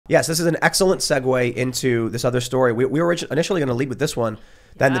Yes, this is an excellent segue into this other story. We were initially going to lead with this one.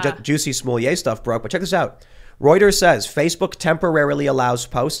 Then the juicy Smollier stuff broke. But check this out. Reuters says Facebook temporarily allows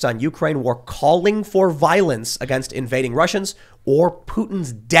posts on Ukraine war calling for violence against invading Russians or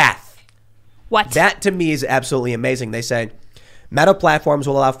Putin's death. What? That to me is absolutely amazing. They say Meta platforms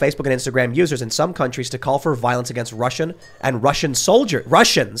will allow Facebook and Instagram users in some countries to call for violence against Russians and Russian soldiers. So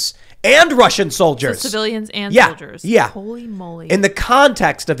civilians and soldiers. Yeah. Holy moly. In the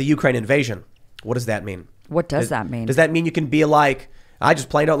context of the Ukraine invasion, what does that mean? What does that mean? Does that mean you can be like, I just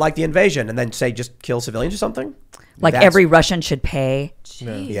plain don't like the invasion, and then say just kill civilians or something? Like every Russian should pay.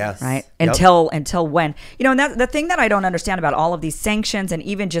 Yeah. Right. Until when, you know, and that the thing that I don't understand about all of these sanctions and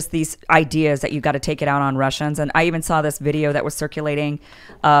even just these ideas that you got to take it out on Russians. And I even saw this video that was circulating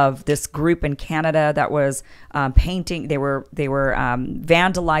of this group in Canada that was painting. They were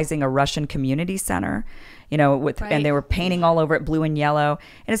vandalizing a Russian community center, you know, and they were painting all over it blue and yellow.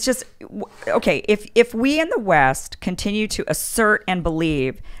 And it's just, okay, if we in the West continue to assert and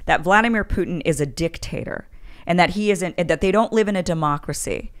believe that Vladimir Putin is a dictator, and that that they don't live in a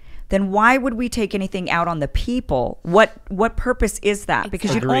democracy, then why would we take anything out on the people? What purpose is that?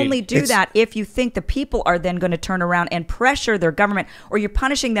 Because you'd only do that if you think the people are then going to turn around and pressure their government, or you're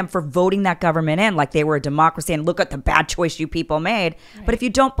punishing them for voting that government in like they were a democracy and look at the bad choice you people made. Right. But if you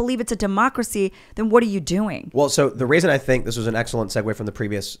don't believe it's a democracy, then what are you doing? Well, so the reason I think this was an excellent segue from the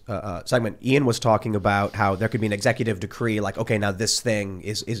previous segment, Ian was talking about how there could be an executive decree like, okay, now this thing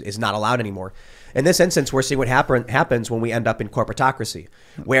is not allowed anymore. In this instance, we're seeing what happens when we end up in corporatocracy,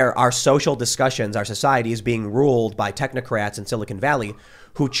 where our social discussions, our society is being ruled by technocrats in Silicon Valley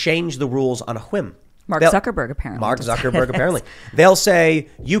who change the rules on a whim. Mark Zuckerberg, apparently. They'll say,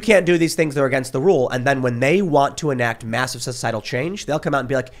 you can't do these things that are against the rule. And then when they want to enact massive societal change, they'll come out and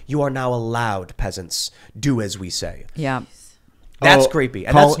be like, you are now allowed, peasants. Do as we say. Yeah. That's creepy.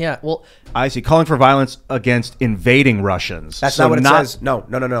 And I see. Calling for violence against invading Russians. That's not what it says.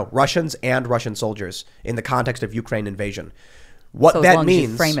 No. Russians and Russian soldiers in the context of Ukraine invasion. What so that as long means.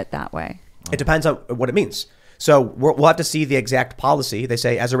 As you frame it that way. It depends on what it means. So we'll have to see the exact policy. They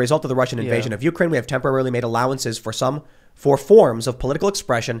say, as a result of the Russian invasion of Ukraine, we have temporarily made allowances for forms of political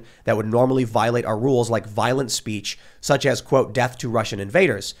expression that would normally violate our rules, like violent speech, such as, quote, death to Russian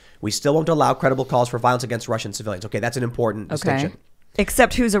invaders. We still won't allow credible calls for violence against Russian civilians. Okay, that's an important distinction.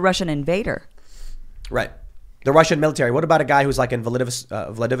 Except who's a Russian invader? Right. The Russian military. What about a guy who's like in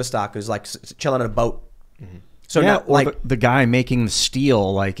Vladivostok, who's like chilling on a boat? Mm-hmm. So now, like the guy making the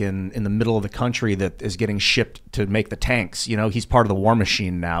steel, like in the middle of the country that is getting shipped to make the tanks. You know, he's part of the war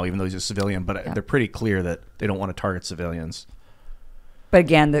machine now, even though he's a civilian. But they're pretty clear that they don't want to target civilians. But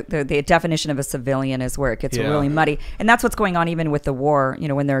again, the definition of a civilian is where it gets really muddy. And that's what's going on even with the war, you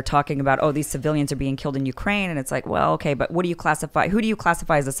know, when they're talking about, oh, these civilians are being killed in Ukraine. And it's like, well, okay, but who do you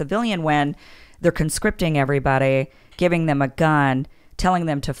classify as a civilian when they're conscripting everybody, giving them a gun, telling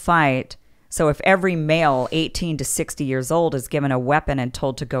them to fight? So if every male 18 to 60 years old is given a weapon and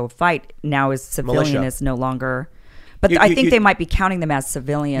told to go fight, now his civilian militia is no longer... But I think they might be counting them as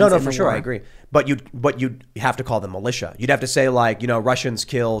civilians. No, for sure, I agree. But you'd have to call them militia. You'd have to say, like, you know, Russians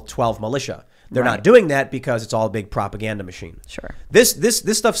kill 12 militia. They're not doing that because it's all a big propaganda machine. Sure.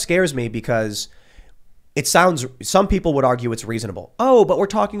 This stuff scares me because it sounds, some people would argue it's reasonable. Oh, but we're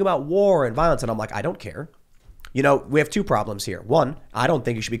talking about war and violence. And I'm like, I don't care. You know, we have two problems here. One, I don't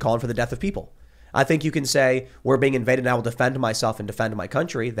think you should be calling for the death of people. I think you can say, we're being invaded and I will defend myself and defend my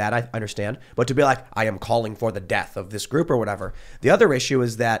country. That I understand. But to be like, I am calling for the death of this group or whatever. The other issue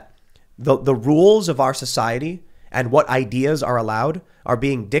is that the rules of our society and what ideas are allowed are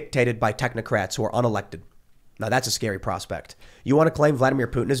being dictated by technocrats who are unelected. Now, that's a scary prospect. You want to claim Vladimir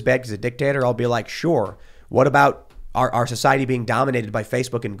Putin is bad because he's a dictator? I'll be like, sure. What about our society being dominated by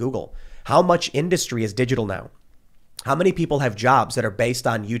Facebook and Google? How much industry is digital now? How many people have jobs that are based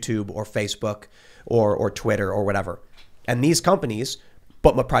on YouTube or Facebook or Twitter or whatever? And these companies,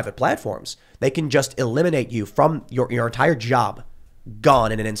 but my private platforms, they can just eliminate you from your entire job,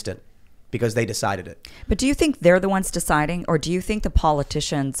 gone in an instant, because they decided it. But do you think they're the ones deciding, or do you think the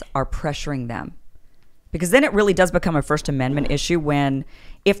politicians are pressuring them? Because then it really does become a First Amendment issue when,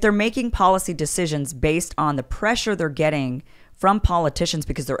 if they're making policy decisions based on the pressure they're getting from politicians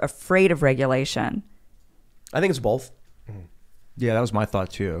because they're afraid of regulation. I think it's both. Yeah, that was my thought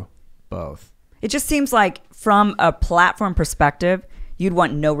too. Both. It just seems like from a platform perspective, you'd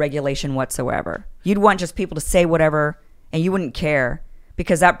want no regulation whatsoever. You'd want just people to say whatever and you wouldn't care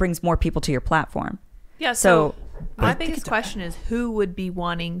because that brings more people to your platform. Yeah, so my biggest question is who would be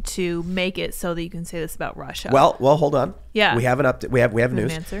wanting to make it so that you can say this about Russia? Well, hold on. Yeah. We have an update. We have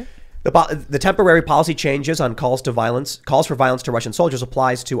news. Answer. The temporary policy changes on calls for violence to Russian soldiers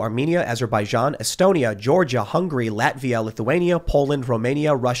applies to Armenia, Azerbaijan, Estonia, Georgia, Hungary, Latvia, Lithuania, Poland,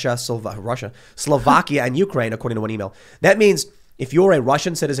 Romania, Russia, Slovakia, and Ukraine, according to one email. That means if you're a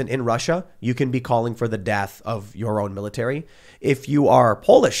Russian citizen in Russia, you can be calling for the death of your own military. If you are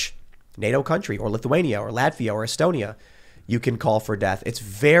Polish, NATO country, or Lithuania, or Latvia, or Estonia, you can call for death. It's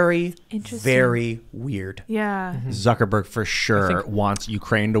very, very weird. Yeah. Zuckerberg for sure wants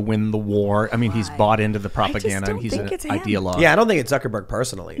Ukraine to win the war. I mean, he's bought into the propaganda. He's an ideologue. Yeah, I don't think it's Zuckerberg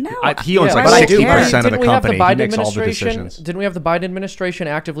personally. No. He owns like 60% of the company. He makes all the decisions. Didn't we have the Biden administration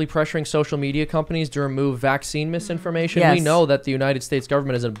actively pressuring social media companies to remove vaccine misinformation? Yes. We know that the United States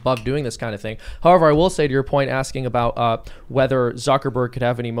government is above doing this kind of thing. However, I will say to your point asking about whether Zuckerberg could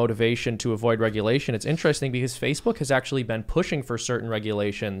have any motivation to avoid regulation, it's interesting because Facebook has actually been pushing for certain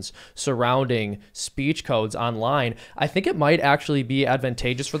regulations surrounding speech codes online. I think it might actually be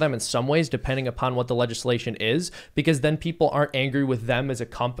advantageous for them in some ways, depending upon what the legislation is, because then people aren't angry with them as a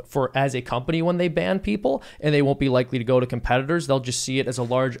company when they ban people, and they won't be likely to go to competitors. They'll just see it as a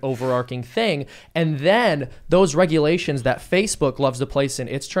large overarching thing. And then those regulations that Facebook loves to place in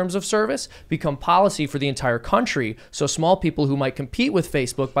its terms of service become policy for the entire country. So small people who might compete with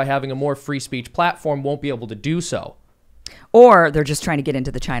Facebook by having a more free speech platform won't be able to do so. Or they're just trying to get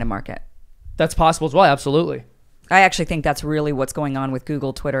into the China market. That's possible as well. Absolutely. I actually think that's really what's going on with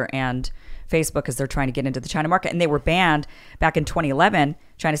Google, Twitter, and Facebook, is they're trying to get into the China market. And they were banned back in 2011.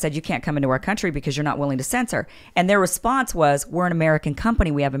 China said, you can't come into our country because you're not willing to censor. And their response was, we're an American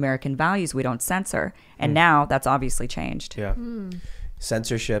company. We have American values. We don't censor. And now that's obviously changed. Yeah.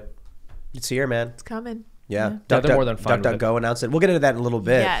 Censorship. It's here, man. It's coming. Yeah. They're more than fine with it. DuckDuckGo announced it. We'll get into that in a little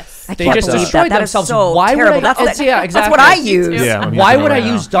bit. Yes. I They can't just believe destroyed that. That is themselves. so Why would terrible. I- That's exactly. what I use. Yeah, I'm Why using would it I right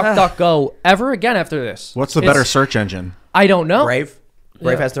now. use DuckDuckGo ever again after this? What's the better search engine? I don't know. Brave.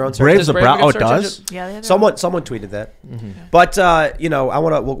 Brave has their own search. Brave's Does a Brave brown. get Oh, it search does? engine? Yeah, they have Someone tweeted that, but I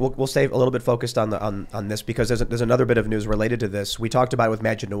want to we'll stay a little bit focused on this because there's another bit of news related to this. We talked about it with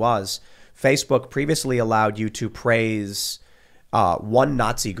Majid Nawaz. Facebook previously allowed you to praise one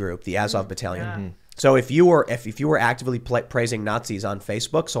Nazi group, the Azov Battalion. So if you were actively praising Nazis on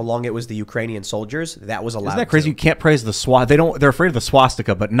Facebook, so long it was the Ukrainian soldiers, that was allowed. Isn't that crazy? You can't praise the swastika. They're afraid of the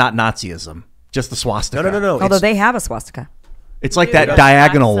swastika, but not Nazism. Just the swastika. No. Although they have a swastika. It's like that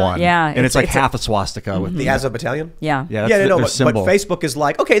diagonal one. Yeah, And it's like it's half a swastika. With the Azov Battalion. Yeah. Yeah, that's their but symbol. Facebook is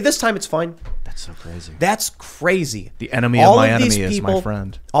like, okay, this time it's fine. That's so crazy. That's crazy. The enemy of my enemy is my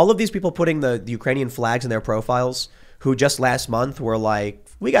friend. All of these people putting the Ukrainian flags in their profiles, who just last month were like,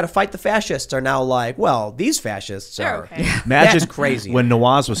 we got to fight the fascists, are now like, well, these fascists are. okay. That's crazy. When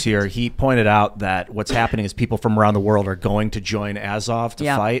Nawaz was here, he pointed out that what's happening is people from around the world are going to join Azov to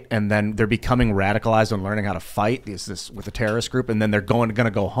fight, and then they're becoming radicalized and learning how to fight this with a terrorist group, and then they're going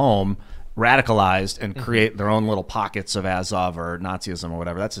to go home radicalized and create their own little pockets of Azov or Nazism or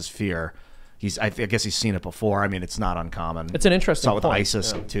whatever. That's his fear. I guess he's seen it before. I mean, it's not uncommon. It's an interesting Saw it with point.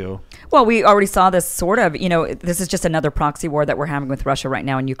 ISIS too. Well, we already saw this sort of, this is just another proxy war that we're having with Russia right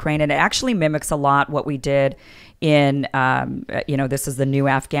now in Ukraine. And it actually mimics a lot what we did in, this is the new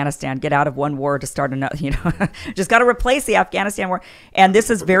Afghanistan. Get out of one war to start another, just got to replace the Afghanistan war. And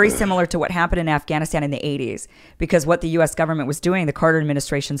this is very similar to what happened in Afghanistan in the 80s, because what the U.S. government was doing, the Carter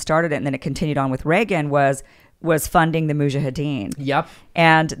administration started it, and then it continued on with Reagan, was funding the Mujahideen. Yep.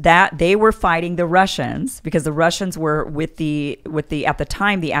 And that they were fighting the Russians because the Russians were with the at the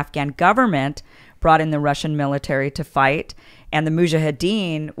time the Afghan government brought in the Russian military to fight, and the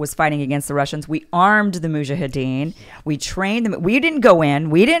Mujahideen was fighting against the Russians. We armed the Mujahideen. We trained them. We didn't go in.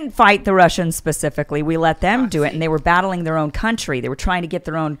 We didn't fight the Russians specifically. We let them do it, and they were battling their own country. They were trying to get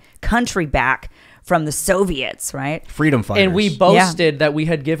their own country back from the Soviets, right? Freedom fighters. And we boasted that we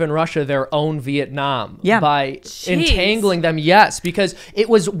had given Russia their own Vietnam by entangling them. Yes, because it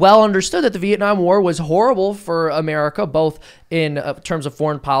was well understood that the Vietnam War was horrible for America, both in terms of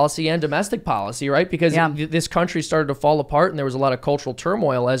foreign policy and domestic policy, right? Because this country started to fall apart and there was a lot of cultural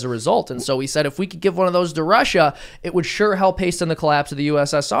turmoil as a result. And so we said if we could give one of those to Russia, it would sure help hasten the collapse of the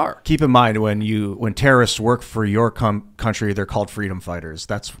USSR. Keep in mind, when terrorists work for your country, they're called freedom fighters.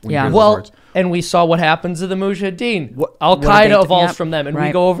 That's when you hear those words. And we saw what happens to the Mujahideen. What Al-Qaeda evolves from them, and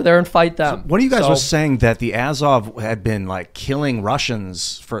we go over there and fight them. One of you guys was saying that the Azov had been like killing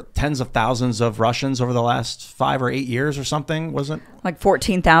Russians, for tens of thousands of Russians over the last 5 or 8 years or something, wasn't? Like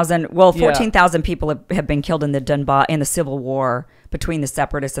 14,000. Well, 14,000 people have been killed in the civil war between the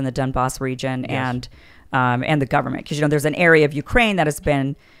separatists in the Donbass region and the government. Because there's an area of Ukraine that has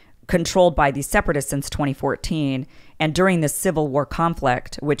been controlled by these separatists since 2014. And during the civil war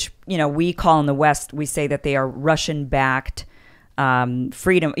conflict, which we call in the West, we say that they are Russian-backed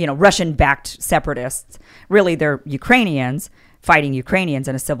freedom, Russian-backed separatists. Really, they're Ukrainians fighting Ukrainians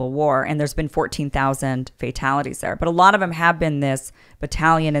in a civil war, and there's been 14,000 fatalities there. But a lot of them have been this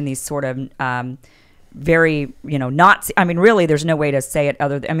battalion and these sort of very, Nazi. I mean, really, there's no way to say it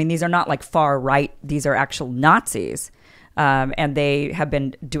other than, these are not like far right. These are actual Nazis. And they have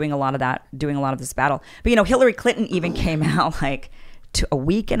been doing a lot of this battle. But, Hillary Clinton even came out like a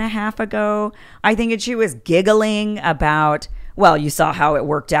week and a half ago, I think, and she was giggling about, well, you saw how it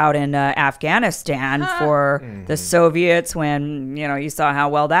worked out in Afghanistan for the Soviets when, you saw how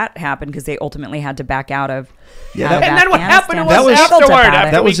well that happened because they ultimately had to back out of and then what happened was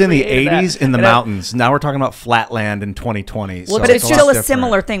that was in the 80s in the mountains. Now we're talking about flatland in 2020. Well, but it's still a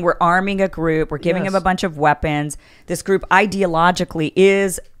similar thing. We're arming a group. We're giving them a bunch of weapons. This group ideologically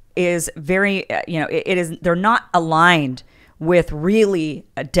is very, they're not aligned with really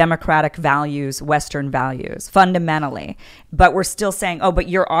democratic values, Western values, fundamentally. But we're still saying, oh, but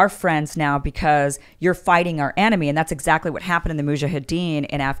you're our friends now because you're fighting our enemy. And that's exactly what happened in the Mujahideen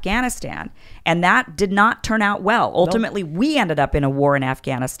in Afghanistan. And that did not turn out well. Ultimately, we ended up in a war in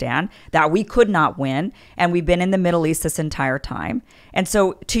Afghanistan that we could not win. And we've been in the Middle East this entire time. And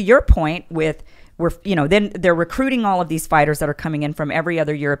so to your point with, then they're recruiting all of these fighters that are coming in from every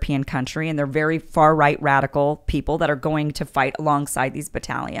other European country, and they're very far right radical people that are going to fight alongside these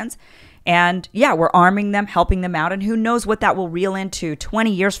battalions. And we're arming them, helping them out, and who knows what that will reel into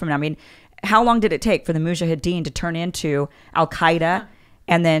 20 years from now. I mean, how long did it take for the Mujahideen to turn into Al-Qaeda?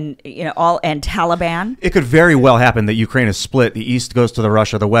 And then, and Taliban. It could very well happen that Ukraine is split. The east goes to the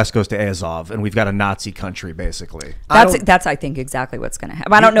Russia, the west goes to Azov, and we've got a Nazi country, basically. That's I think, exactly what's going to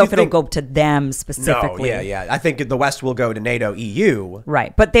happen. I don't know if it'll go to them specifically. No, yeah. I think the West will go to NATO, EU.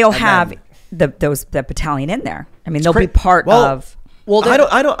 Right, but they'll have the battalion in there. I mean, they'll be part of. Well,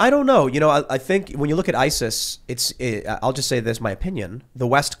 I don't know. I think when you look at ISIS, I'll just say this, my opinion. The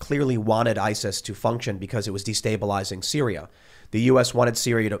West clearly wanted ISIS to function because it was destabilizing Syria. The U.S. wanted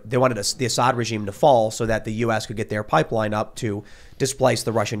they wanted the Assad regime to fall so that the U.S. could get their pipeline up to displace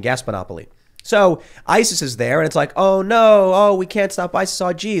the Russian gas monopoly. So ISIS is there, and it's like, oh no, we can't stop ISIS,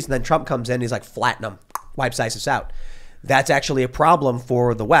 oh geez. And then Trump comes in, and he's like, flatten them, wipes ISIS out. That's actually a problem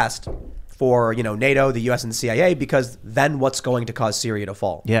for the West, for NATO, the U.S. and the CIA, because then what's going to cause Syria to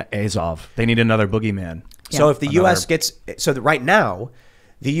fall? Yeah, Azov. They need another boogeyman. So if the U.S. right now,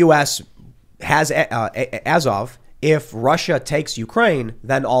 the U.S. has Azov. If Russia takes Ukraine,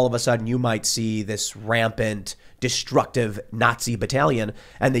 then all of a sudden you might see this rampant, destructive Nazi battalion,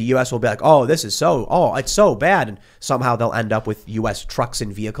 and the U.S. will be like, it's so bad, and somehow they'll end up with U.S. trucks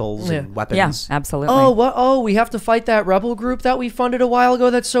and vehicles and weapons. Yeah, absolutely. We have to fight that rebel group that we funded a while ago.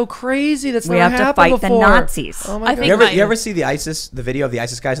 That's so crazy. That's never happened before. We have to fight the Nazis. Oh my God. You ever see the video of the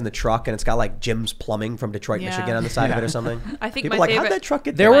ISIS guys in the truck, and it's got like Jim's Plumbing from Detroit, Michigan on the side of it or something? I think people my like, favorite. How'd that truck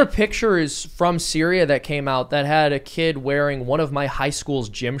get there? There were pictures from Syria that came out that had a kid wearing one of my high school's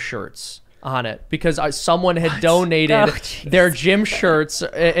gym shirts on it because someone had donated their gym shirts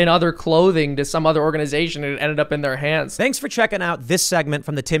and other clothing to some other organization, and it ended up in their hands. Thanks for checking out this segment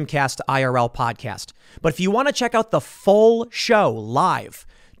from the Timcast IRL podcast. But if you want to check out the full show live,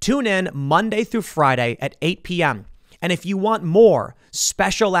 tune in Monday through Friday at 8 p.m. And if you want more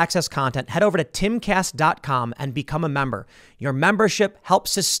special access content, head over to timcast.com and become a member. Your membership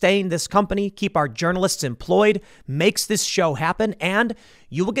helps sustain this company, keep our journalists employed, makes this show happen, and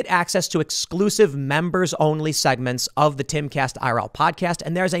you will get access to exclusive members-only segments of the Timcast IRL podcast,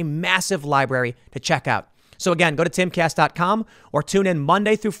 and there's a massive library to check out. So again, go to timcast.com or tune in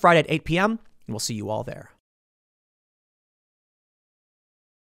Monday through Friday at 8 p.m., and we'll see you all there.